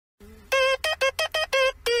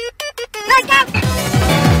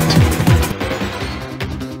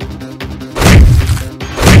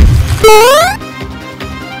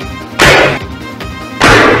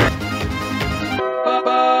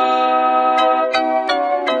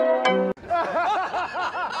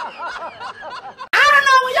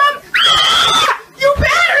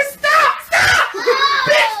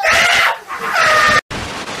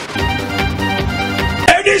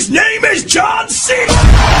shit!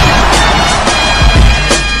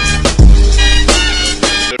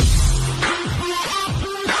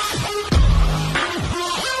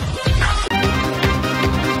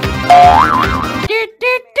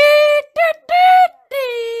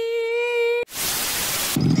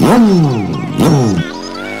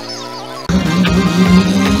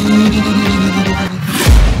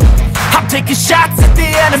 I'm taking shots at the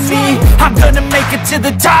enemy. I'm gonna make it to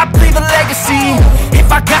the top, leave a legacy.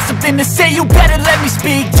 If I got something to say, you better let me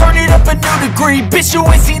speak. Turn it up a new degree, bitch, you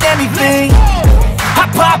ain't seen anything. I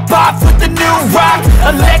pop off with the new rock,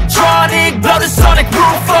 electronic, blow the sonic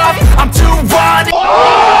roof up. I'm too on it.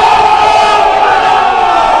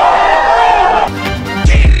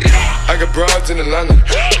 I got broads in Atlanta,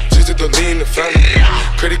 just to lean the family.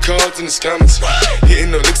 Credit cards in the scammers,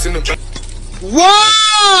 hitting the licks in the back.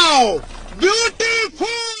 Wow! Beautiful!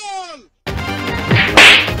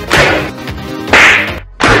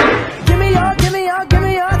 Give me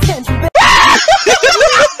your attention.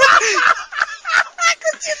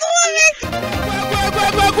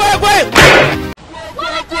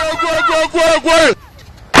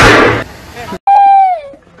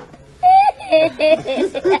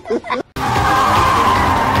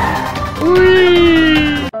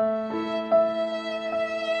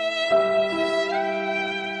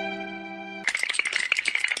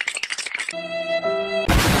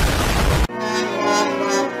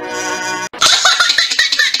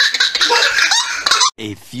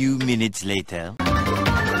 A few minutes later. I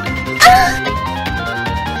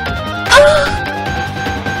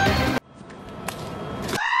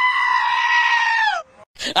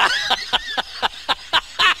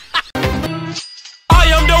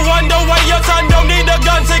am the one, the way your son don't need a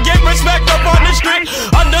gun to get respect up on the street.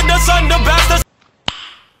 Under the sun, the best.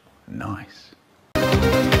 Nice.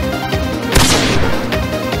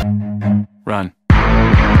 Run.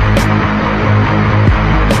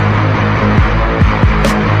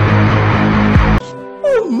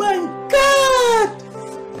 Oh my God!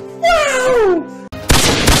 Wow!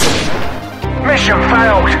 Mission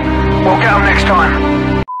failed. We'll get them next time.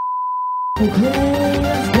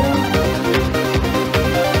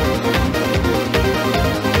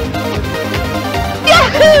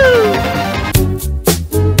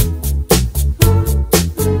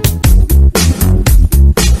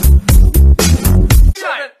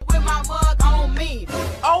 With my mug on me.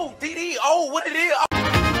 Oh, DD, oh, what it is?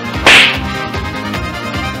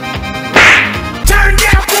 Turn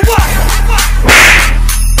down for what?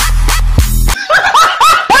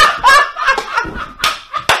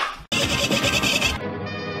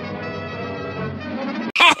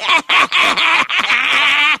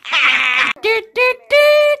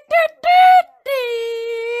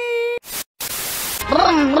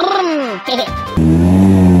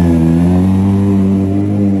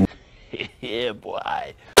 Yeah,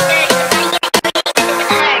 boy.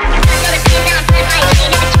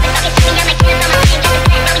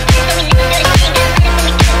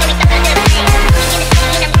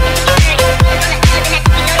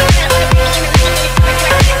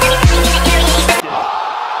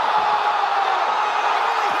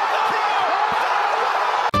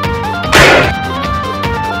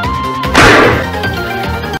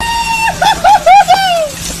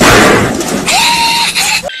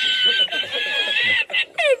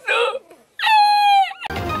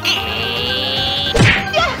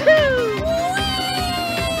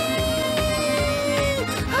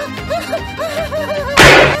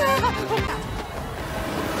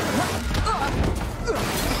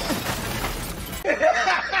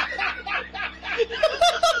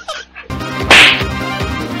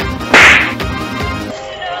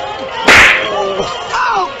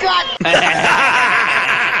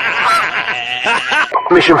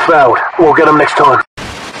 Mission failed. We'll get them next time.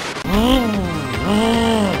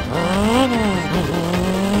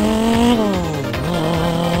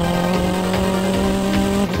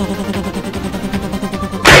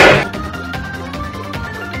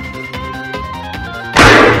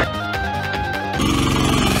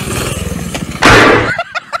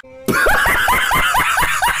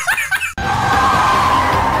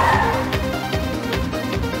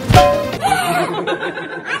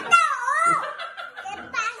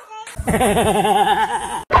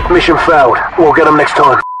 Mission failed. We'll get them next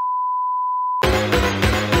time.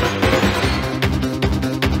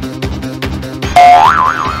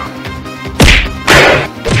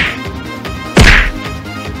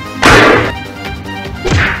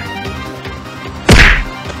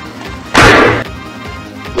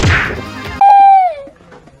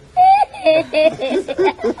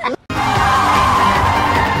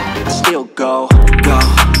 Still go, go,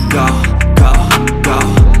 go, go, go,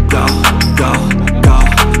 go, go.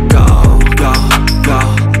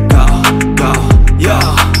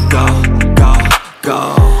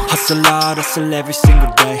 a lot, hustle every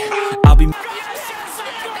single day. I'll be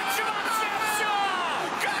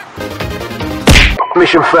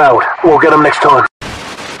Mission failed. We'll get them next time.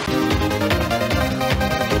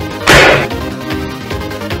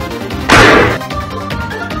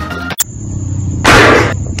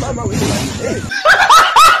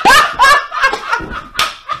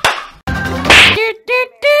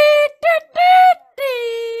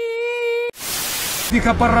 К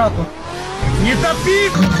аппарату. Не топи!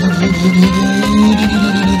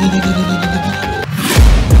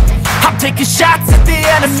 I'm taking shots at the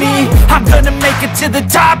enemy. I'm gonna make it to the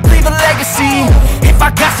top, leave a legacy. If I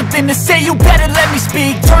got something to say, you better let me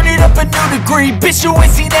speak. Turn it up a new degree, bitch, you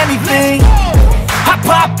ain't seen anything. I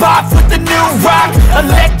pop off with the new rock,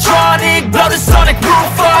 electronic, blow the sonic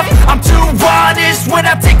roof up. I'm too honest when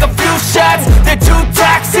I take a few shots. They're too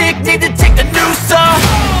toxic, need to take a new song.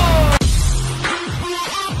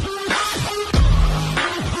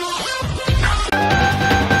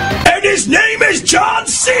 And his name is John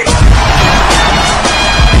C.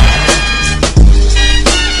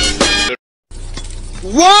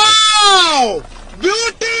 Wow!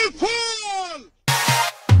 Beautiful!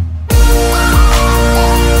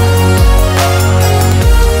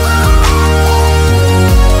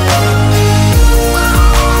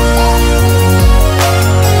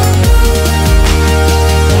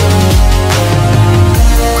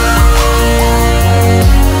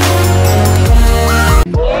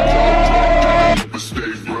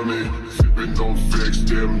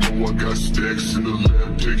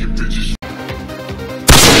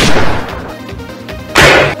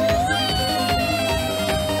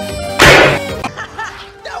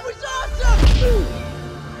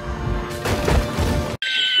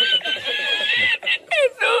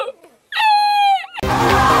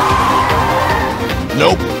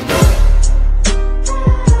 Nope.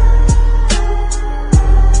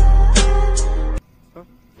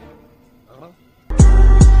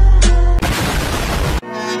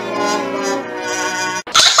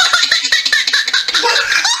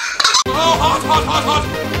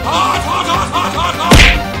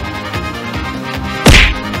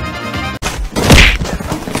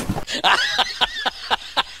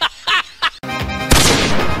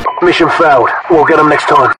 Mission failed. We'll get them next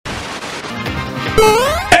time.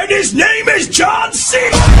 And his name is John C.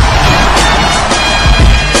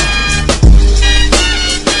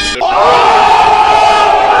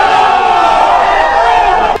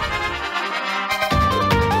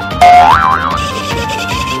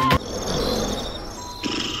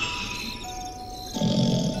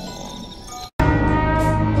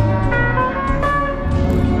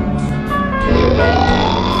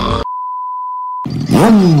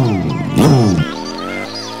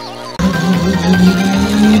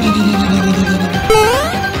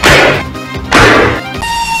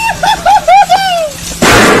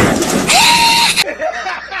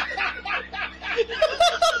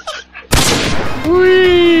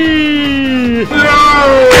 Wait!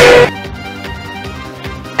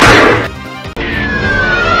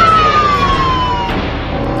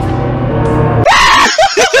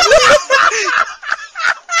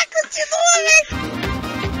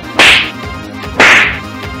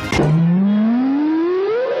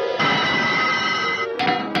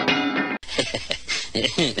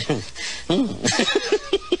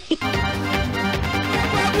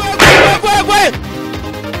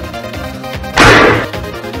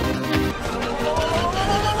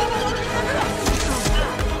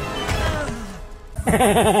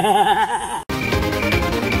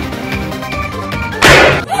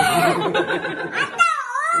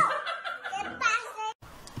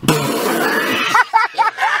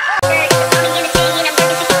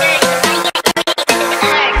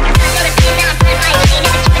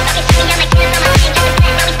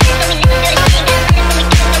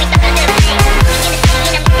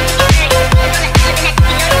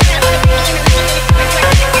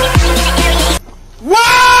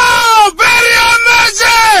 Wow! Very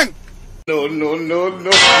amazing! No.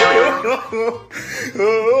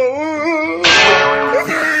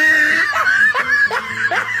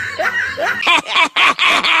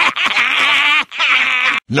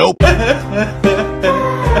 Nope. No.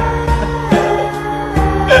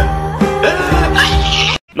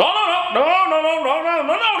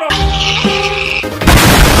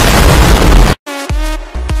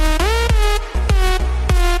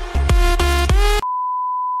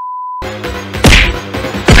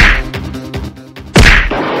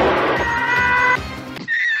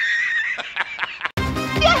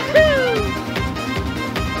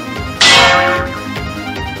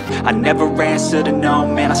 I never answer to no,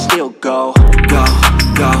 man, I still go.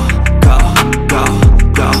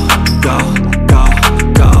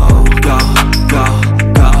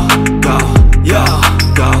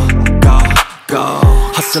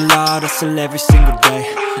 hustle every single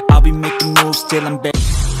day. I'll be making moves till I'm back.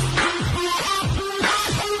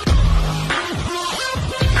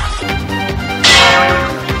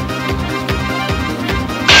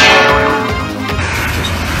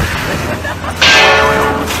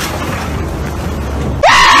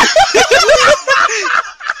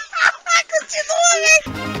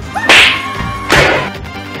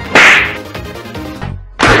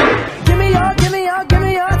 Give me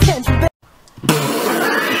your attention, baby.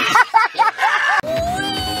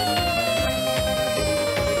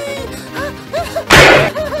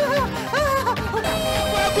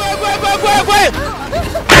 Wait!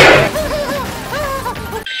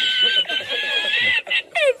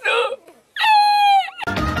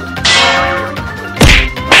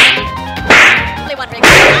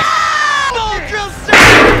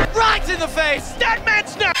 Right in the face! That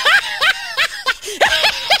man's not.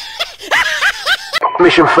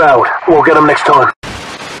 Mission failed. We'll get them next time.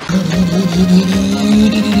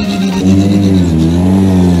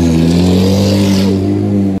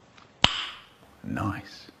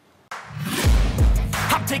 Nice.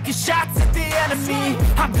 I'm taking shots at the enemy.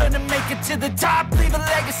 I'm gonna make it to the top, leave a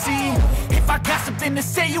legacy. If I got something to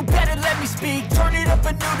say, you better let me speak. Turn it up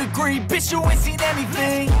a new degree, bitch, you ain't seen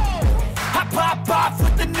anything. I pop off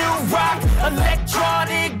with the new rock,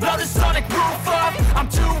 electronic, blow the sonic roof up. I'm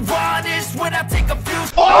too honest when I take a few.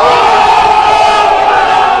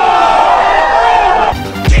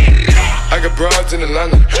 I got broads in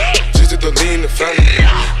Atlanta, just at the lean, the family.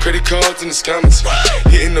 Credit cards in the scammers,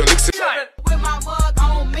 hitting the licks. With my mug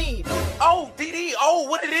on me. Oh, DD, oh,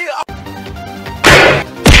 what it is?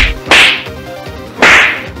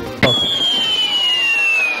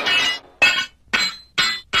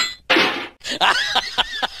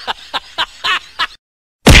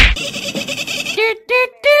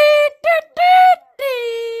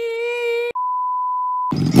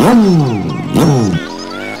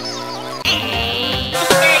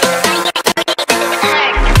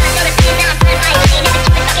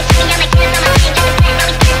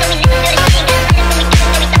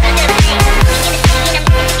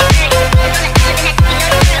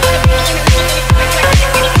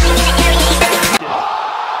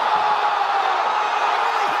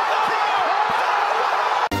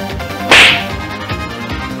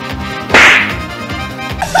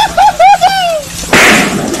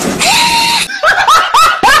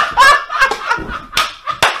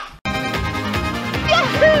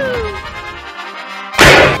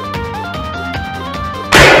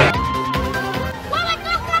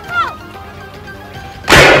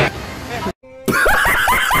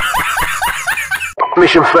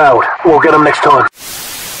 Mission failed. We'll get them next time.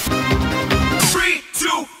 3,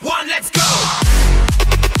 2, 1, let's go!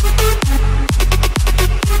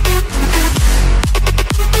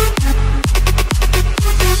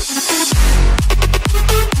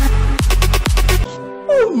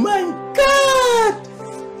 Oh my God!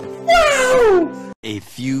 Wow! A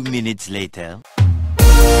few minutes later.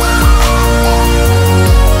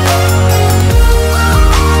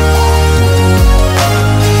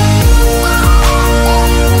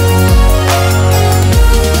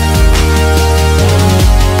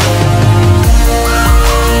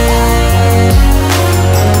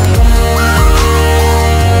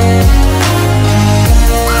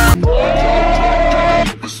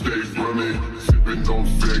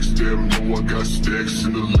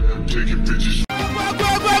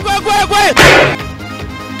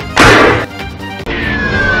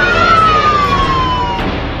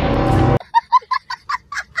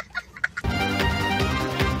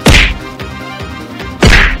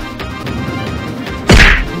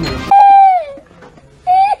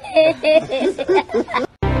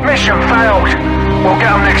 Mission failed. We'll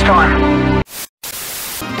get them next time.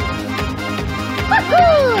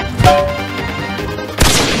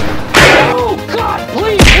 Oh, God,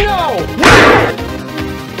 please, no!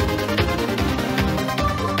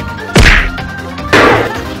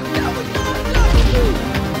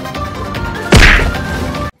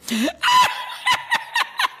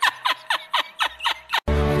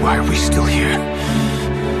 Why are we still here?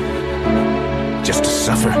 Just to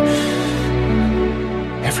suffer?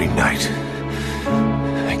 Every night,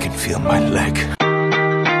 I can feel my leg.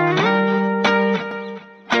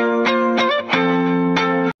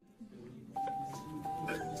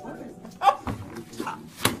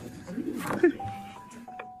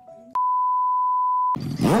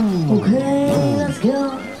 Okay, let's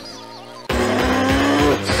go.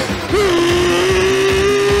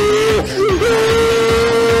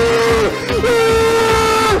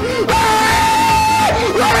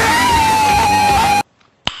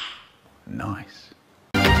 Nice.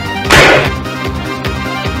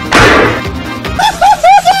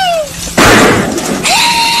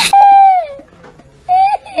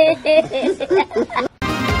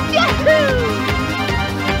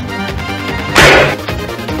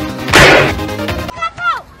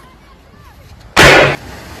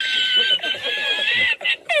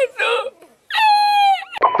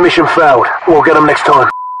 Mission failed. We'll get them next time.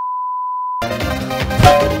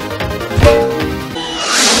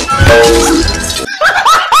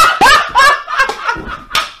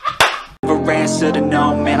 Never answer to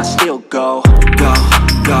no, man, I still go. Go,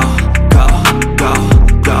 go, go, go, go,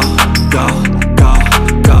 go, go,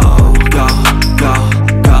 go, go, go,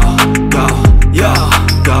 go, go, yo,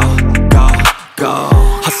 go, go, go.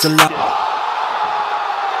 Hustle up.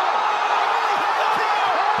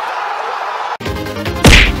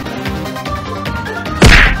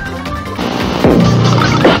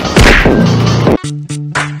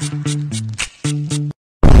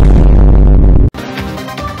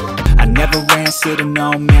 Answer to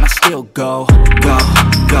no, man, I still go. Go,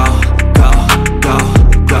 go, go, go,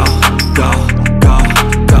 go, go, go, go,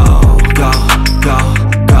 go, go,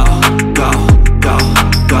 go, go, go,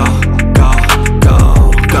 go, go, go,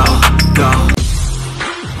 go, go.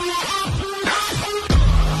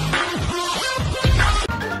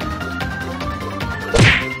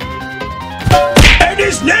 And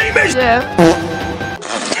his name is...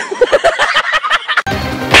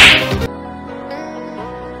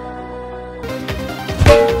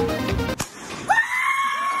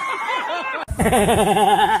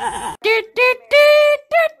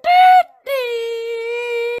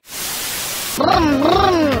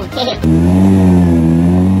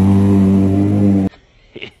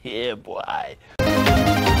 Yeah, boy.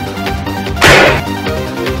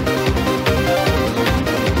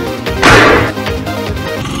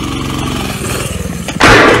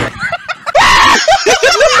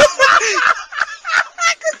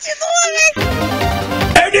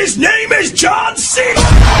 And his name is John C.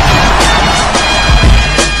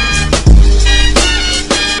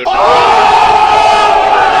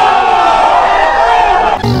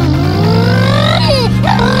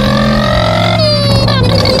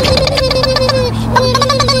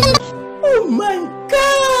 Oh my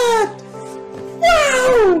God!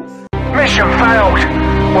 Wow! Mission failed.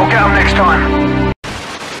 We'll get them next time.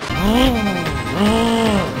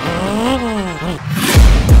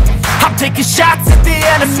 I'm taking shots at the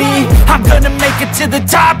enemy. I'm gonna make it to the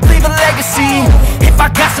top, leave a legacy. If I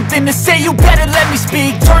got something to say, you better let me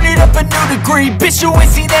speak. Turn it up a new degree, bitch, you ain't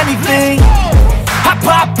seen anything. I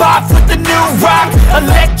pop off with the new rock,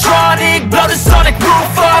 electronic, blow the sonic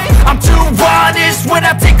roof up. I'm too honest when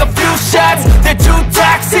I take a few shots. They're too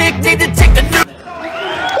toxic, need to take the new.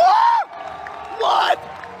 What?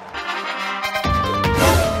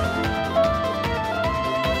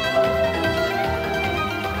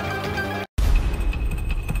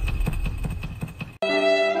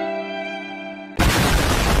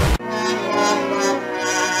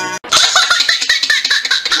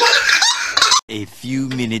 A few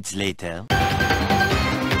minutes later.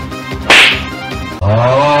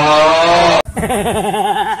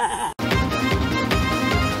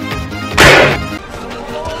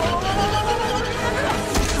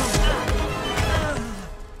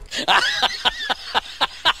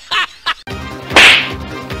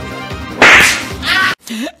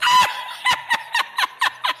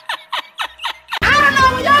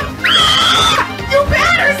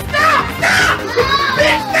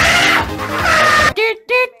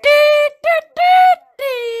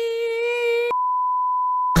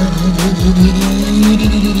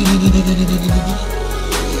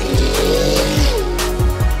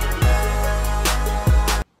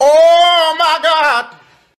 Oh my God!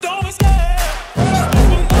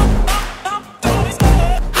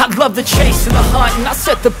 I love the chase and the hunt, and I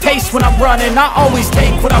set the pace when I'm running. I always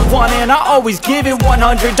take what I want and I always give it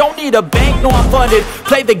 100. Don't need a bank, no, I'm funded.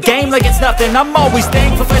 Play the game like it's nothing. I'm always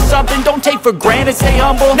thankful for something. Don't take for granted, stay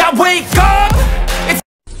humble. Now wake up! It's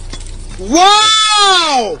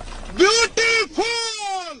Wow! Beautiful!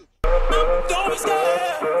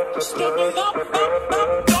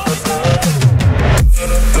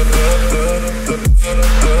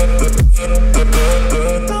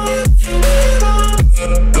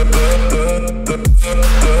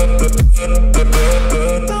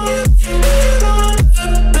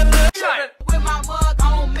 With my mug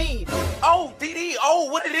on me. Oh, DD, oh,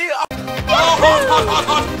 what it is?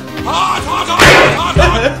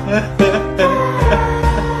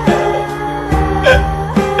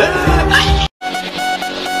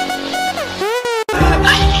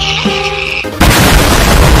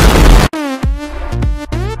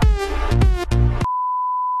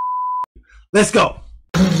 Let's go.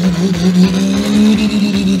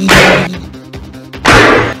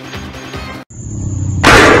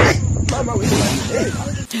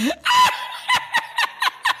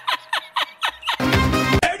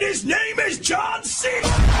 And his name is John C.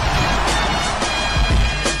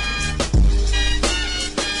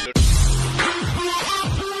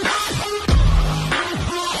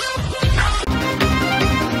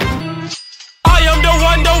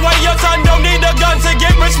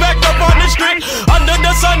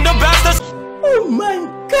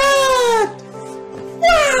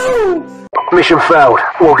 Mission failed.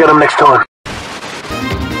 We'll get them next time.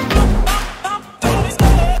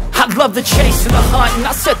 I love the chase and the hunt, and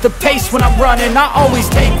I set the pace when I'm running. I always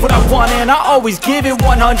take what I want and I always give it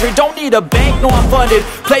 100. Don't need a bank, no I'm funded.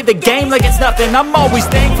 Play the game like it's nothing, I'm always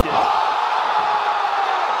thankful.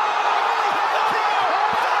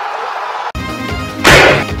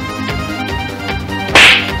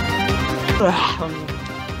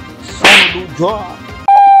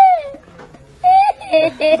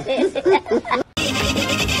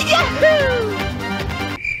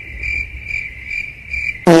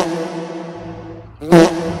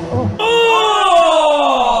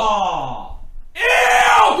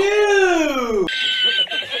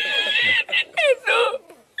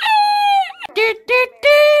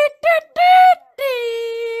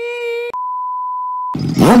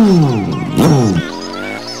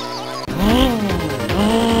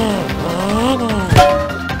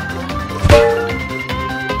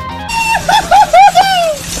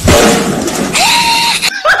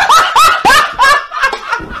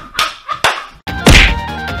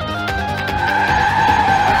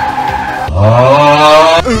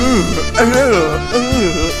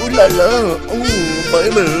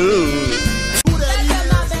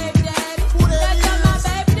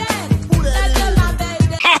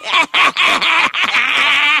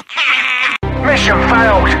 Mission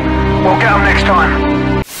failed. We'll get them next time.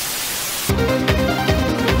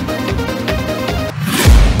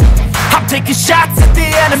 I'm taking shots at the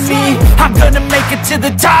enemy. I'm gonna make it to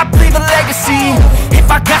the top, leave a legacy. If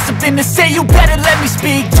I got something to say, you better let me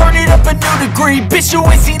speak. Turn it up a new degree, bitch, you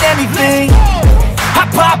ain't seen anything. I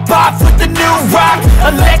pop off with the new rock,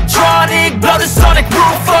 electronic, blow the sonic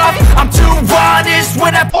roof up. I'm too honest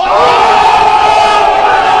when I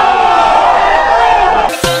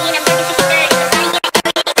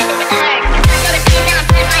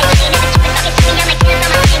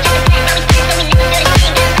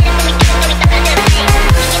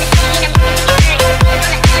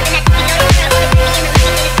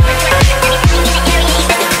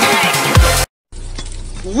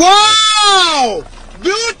Wow!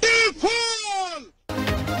 Beautiful!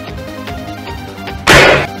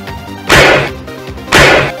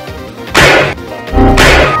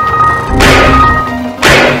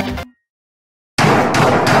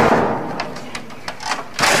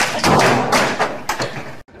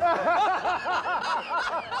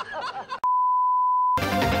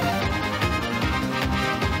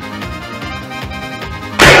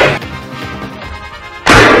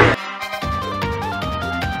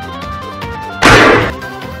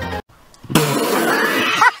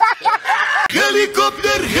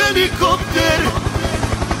 Helicopter, helicopter!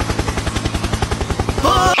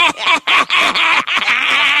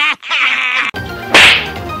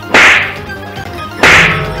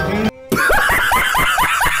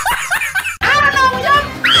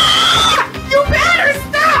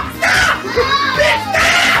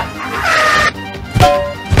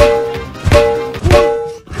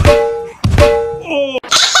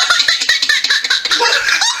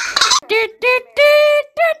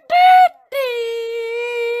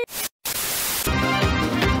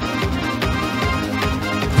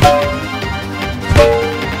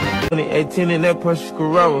 In that Porsche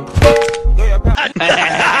Carrera.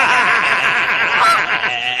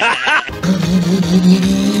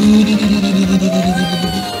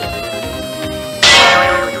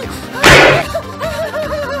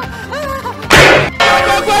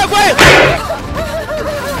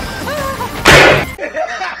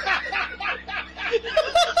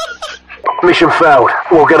 Mission failed.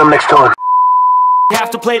 We'll get them next time. have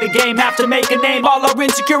to play the game, have to make a name. All our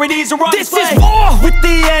insecurities are on display. This is war with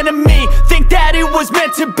the enemy. Think that it was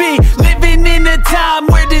meant to be. Living in a time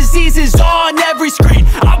where disease is on every screen.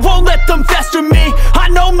 I won't let them fester me. I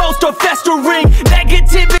know most are festering.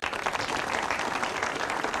 Negativity.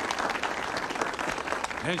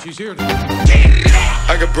 And she's here.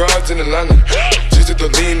 I got broads in Atlanta, just at the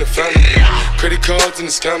lean the family. Credit cards in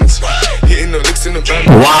the scammers, hitting the licks in the van.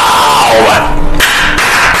 Wow!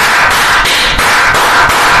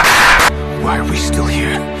 Why are we still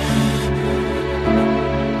here?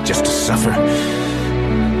 Just to suffer?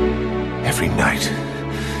 Every night,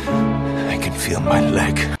 I can feel my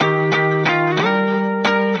leg.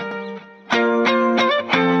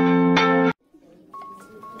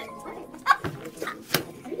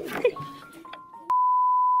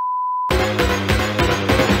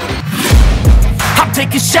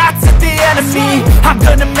 Taking shots at the enemy. I'm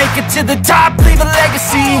gonna make it to the top, leave a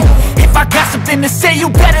legacy. If I got something to say, you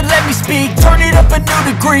better let me speak. Turn it up a new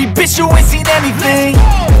degree, bitch, you ain't seen anything.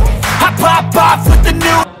 I pop off with the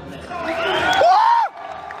new.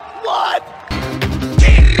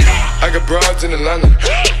 I got broads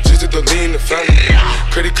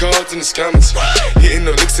cards and the scammers. Hitting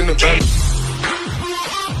the licks in the van.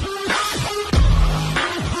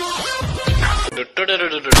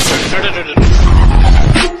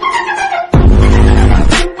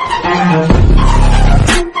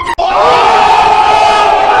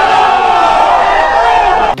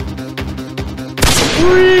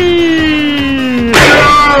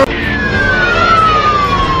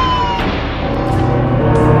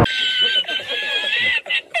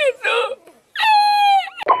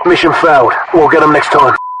 Mission failed. We'll get them next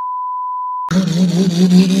time.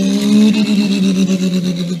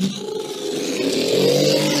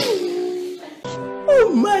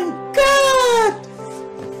 Oh my God!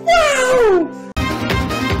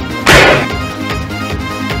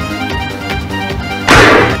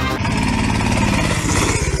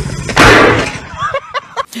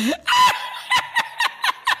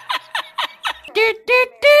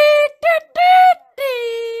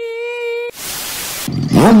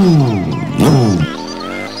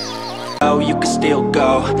 Wow! You can still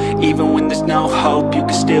go, even when there's no hope, you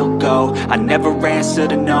can still go. I never answer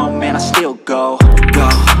to no, man, I still go. Go,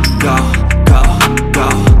 go, go, go,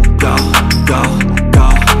 go, go, go,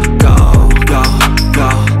 go, go,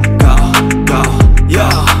 go, go, go, yo,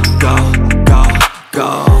 go, go, go.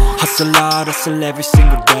 Hustle hard, hustle every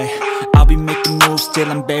single day. I'll be making moves till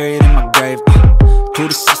I'm buried in my grave. To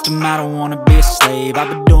the system, I don't wanna be a slave. I've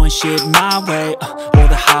been doing shit my way, or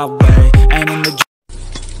the highway, and in the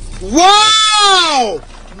Wow!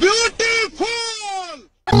 Beautiful!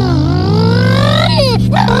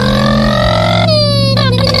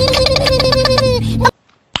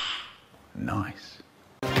 Nice.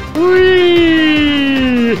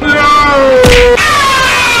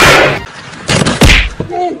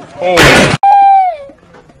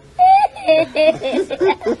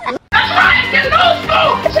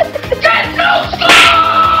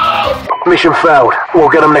 Mission failed. We'll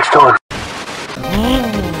get them next time.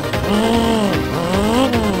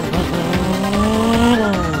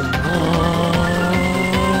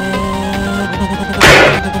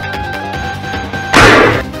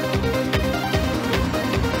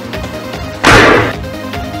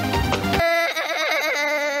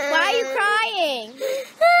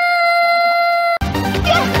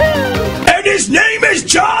 And his name is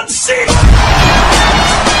John C.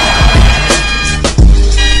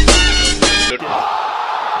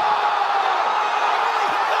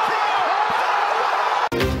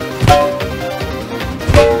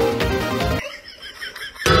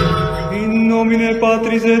 In nomine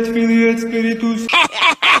Patris et Filii et Spiritus.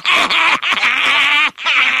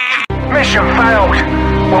 Mission failed.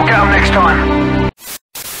 We'll get them next time.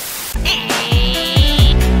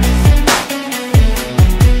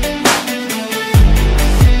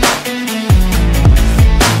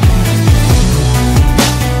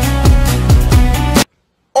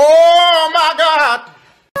 Oh my God!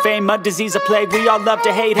 fame, a disease, a plague. We all love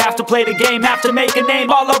to hate, have to play the game, have to make a name.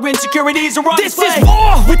 All our insecurities are on display. This is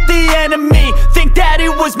war with the enemy. Think that it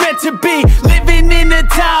was meant to be. Living in a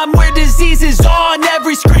time where disease is on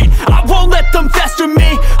every screen. I won't let them fester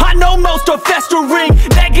me. I know most are festering.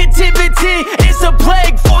 Negativity is a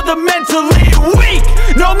plague for the mentally weak.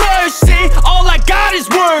 No mercy, all I got is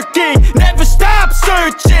working. Never stop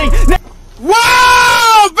searching.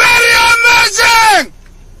 Wow! Very amazing!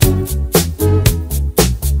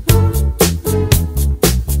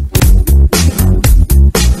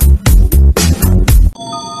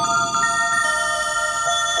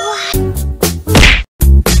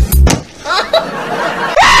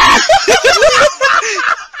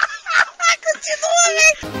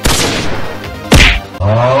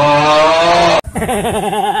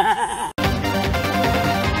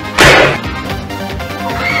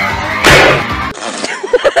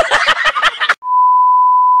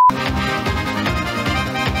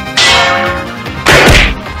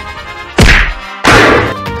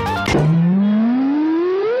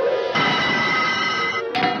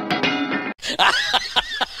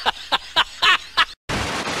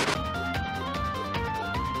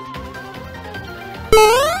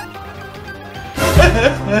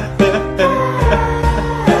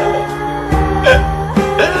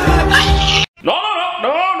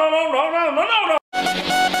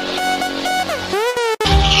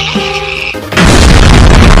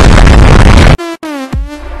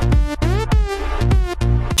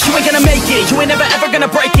 You ain't never ever gonna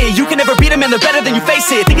break it. You can never beat them and they're better than you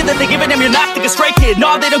face it. Thinking that they give a damn, you're not thinking straight, kid.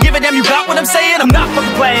 No, they don't give a damn, you got what I'm saying? I'm not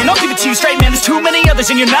fucking playing, I'll give it to you straight, man. There's too many others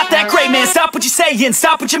and you're not that great, man. Stop what you're saying,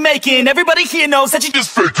 stop what you're making. Everybody here knows that you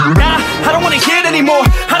just faking. Nah, I don't wanna hear it anymore,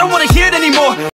 I don't wanna hear it anymore.